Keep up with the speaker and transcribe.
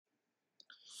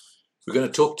We're going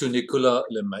to talk to Nicola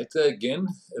Lemaitre again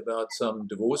about some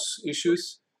divorce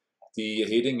issues. The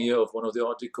heading here of one of the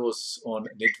articles on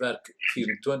Netwerk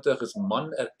 24 is Man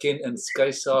erken in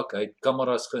skeisaak, hy het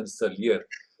kameras geïnstalleer.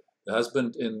 The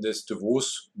husband in this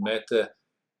divorce matter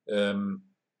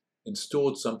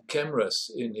installed some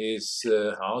cameras in his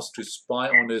house to spy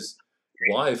on his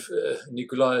wife.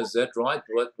 Nicola, is that right?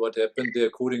 What happened there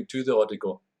according to the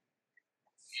article?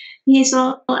 Yes,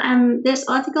 well, this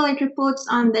article, it reports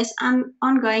on this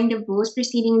ongoing divorce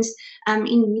proceedings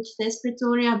in which this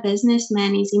Pretoria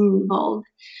businessman is involved.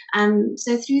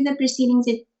 So through the proceedings,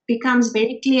 it becomes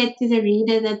very clear to the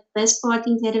reader that both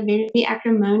parties had a very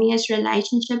acrimonious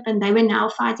relationship, and they were now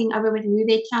fighting over with who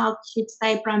their child should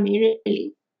stay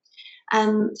primarily.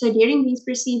 So during these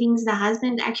proceedings, the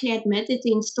husband actually admitted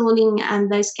to installing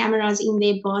those cameras in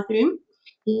their bathroom.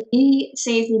 He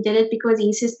says he did it because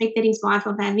he suspected his wife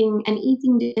of having an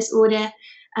eating disorder.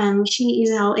 She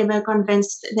is, however,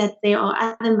 convinced that there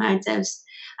are other motives.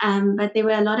 But there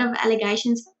were a lot of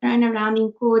allegations thrown around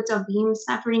in court of him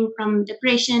suffering from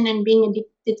depression and being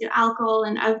addicted to alcohol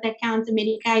and over-the-counter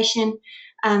medication.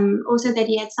 Also, that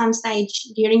he at some stage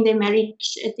during their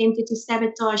marriage attempted to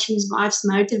sabotage his wife's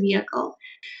motor vehicle.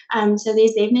 So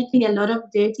there's definitely a lot of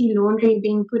dirty laundry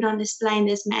being put on display in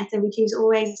this matter, which is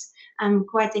always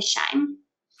quite a shame.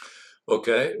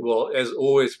 Okay, well, as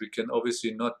always, we can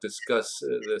obviously not discuss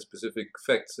the specific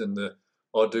facts in the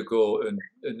article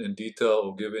in detail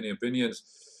or give any opinions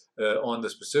on the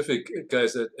specific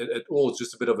case at all. It's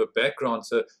just a bit of a background.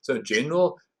 So in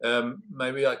general,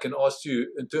 maybe I can ask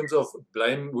you, in terms of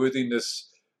blameworthiness,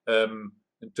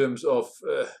 in terms of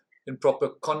improper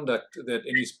conduct that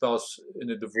any spouse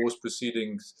in a divorce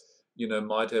proceedings,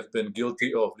 might have been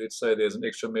guilty of. Let's say there's an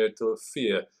extramarital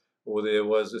affair, or there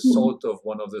was assault of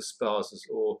one of the spouses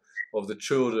or of the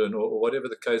children, or whatever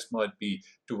the case might be.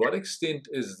 To what extent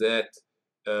is that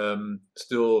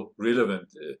still relevant?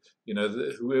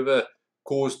 Whoever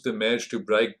caused the marriage to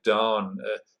break down,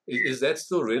 is that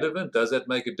still relevant? Does that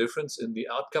make a difference in the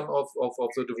outcome of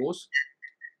the divorce?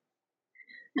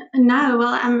 No,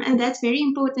 well, and that's very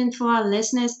important for our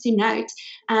listeners to note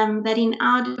that in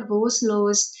our divorce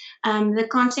laws, the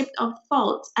concept of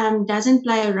fault doesn't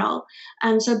play a role.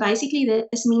 So basically,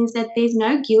 this means that there's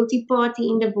no guilty party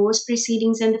in divorce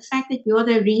proceedings, and the fact that you're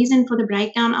the reason for the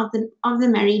breakdown of the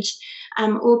marriage,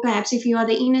 or perhaps if you are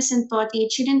the innocent party,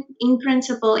 it shouldn't, in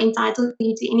principle, entitle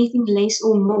you to anything less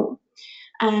or more.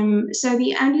 So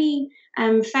the only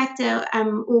factor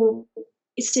or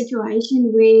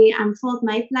situation where fault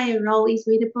may play a role is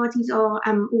where the parties are,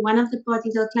 one of the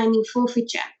parties are claiming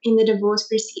forfeiture in the divorce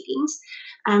proceedings.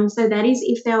 So that is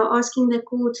if they are asking the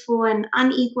court for an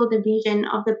unequal division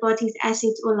of the parties'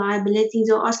 assets or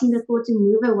liabilities, or asking the court to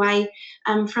move away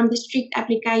from the strict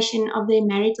application of their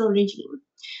marital regime.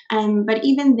 But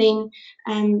even then,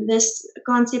 this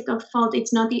concept of fault,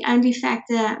 it's not the only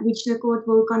factor which the court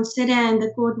will consider, and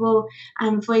the court will,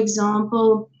 for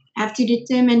example, have to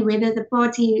determine whether the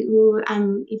party who,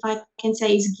 if I can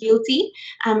say, is guilty,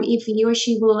 if he or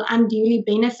she will unduly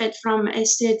benefit from a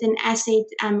certain asset,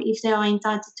 if they are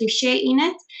entitled to share in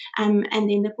it, and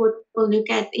then the court will look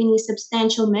at any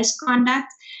substantial misconduct.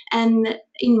 And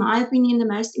in my opinion, the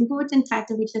most important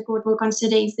factor which the court will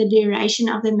consider is the duration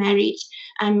of the marriage,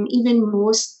 even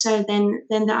more so than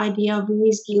the idea of who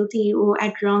is guilty or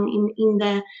at wrong in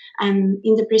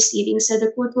the proceedings. So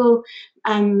the court will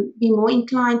be more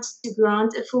inclined to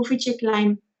grant a forfeiture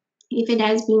claim if it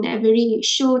has been a very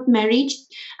short marriage.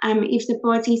 If the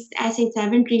parties' assets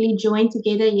haven't really joined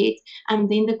together yet,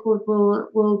 then the court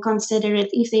will consider it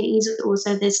if there is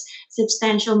also this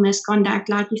substantial misconduct,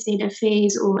 like you said,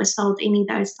 affairs or assault, any of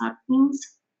those type of things.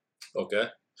 Okay.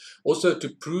 Also, to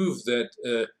prove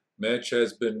that marriage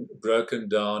has been broken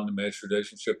down, the marriage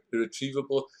relationship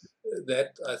irretrievable, that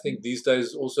I think these days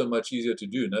is also much easier to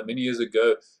do. Now, many years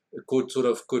ago, the court sort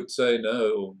of could say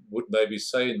no, or would maybe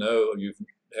say no, or you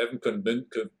haven't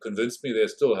convinced me.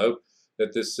 There's still hope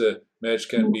that this marriage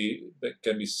can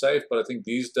be safe. But I think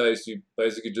these days you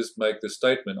basically just make the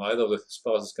statement. Either of the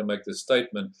spouses can make the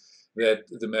statement that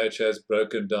the marriage has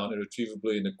broken down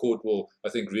irretrievably, and the court will, I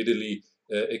think, readily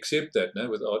accept that, no,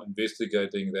 without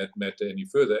investigating that matter any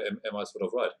further. Am I sort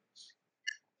of right?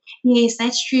 Yes,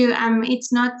 that's true.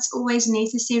 It's not always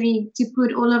necessary to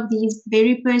put all of these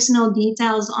very personal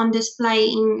details on display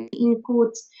in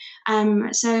court.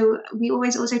 So we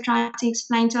always also try to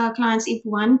explain to our clients, if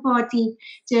one party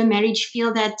to a marriage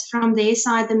feel that from their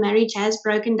side the marriage has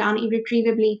broken down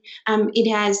irretrievably,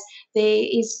 there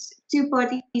is two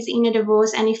parties in a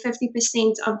divorce, and if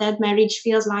 50% of that marriage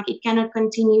feels like it cannot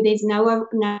continue, there's no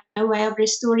way of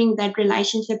restoring that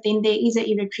relationship, then there is an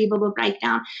irretrievable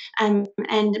breakdown. And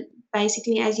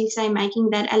basically, as you say, making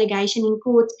that allegation in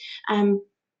court,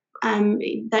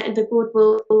 the court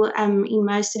will, in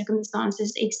most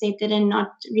circumstances, accept it and not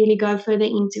really go further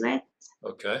into it.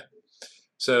 Okay.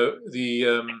 So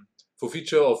the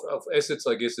forfeiture of assets,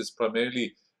 I guess, is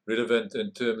primarily relevant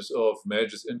in terms of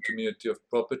marriages in community of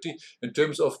property. In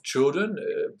terms of children,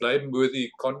 blameworthy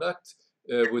conduct,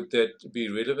 would that be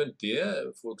relevant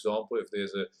there? For example, if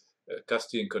there's a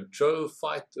custody and control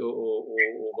fight or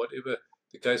whatever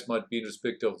the case might be in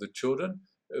respect of the children,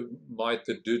 might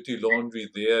the dirty laundry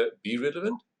there be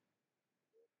relevant?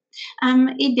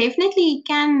 It definitely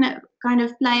can kind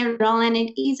of play a role, and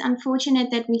it is unfortunate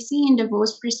that we see in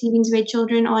divorce proceedings where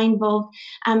children are involved.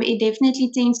 It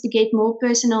definitely tends to get more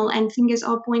personal, and fingers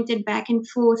are pointed back and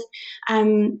forth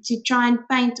to try and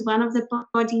paint one of the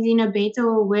parties in a better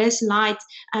or worse light,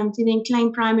 to then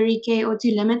claim primary care or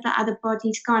to limit the other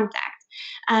party's contact.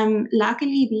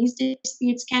 Luckily, these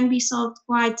disputes can be solved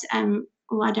quite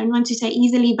well, I don't want to say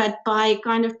easily, but by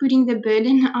kind of putting the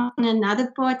burden on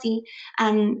another party,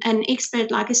 an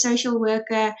expert like a social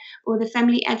worker or the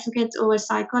family advocate or a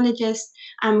psychologist,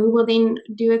 who will then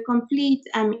do a complete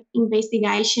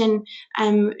investigation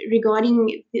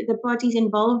regarding the parties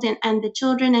involved and the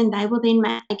children, and they will then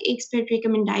make expert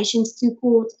recommendations to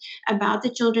court about the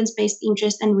children's best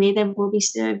interest and where they will be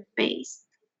served best.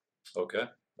 Okay,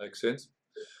 makes sense.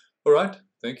 All right,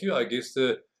 thank you. I guess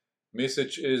the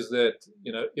message is that,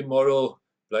 immoral,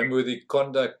 blameworthy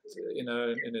conduct,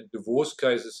 in divorce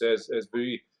cases has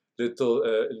very little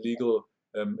legal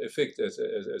effect as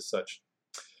such.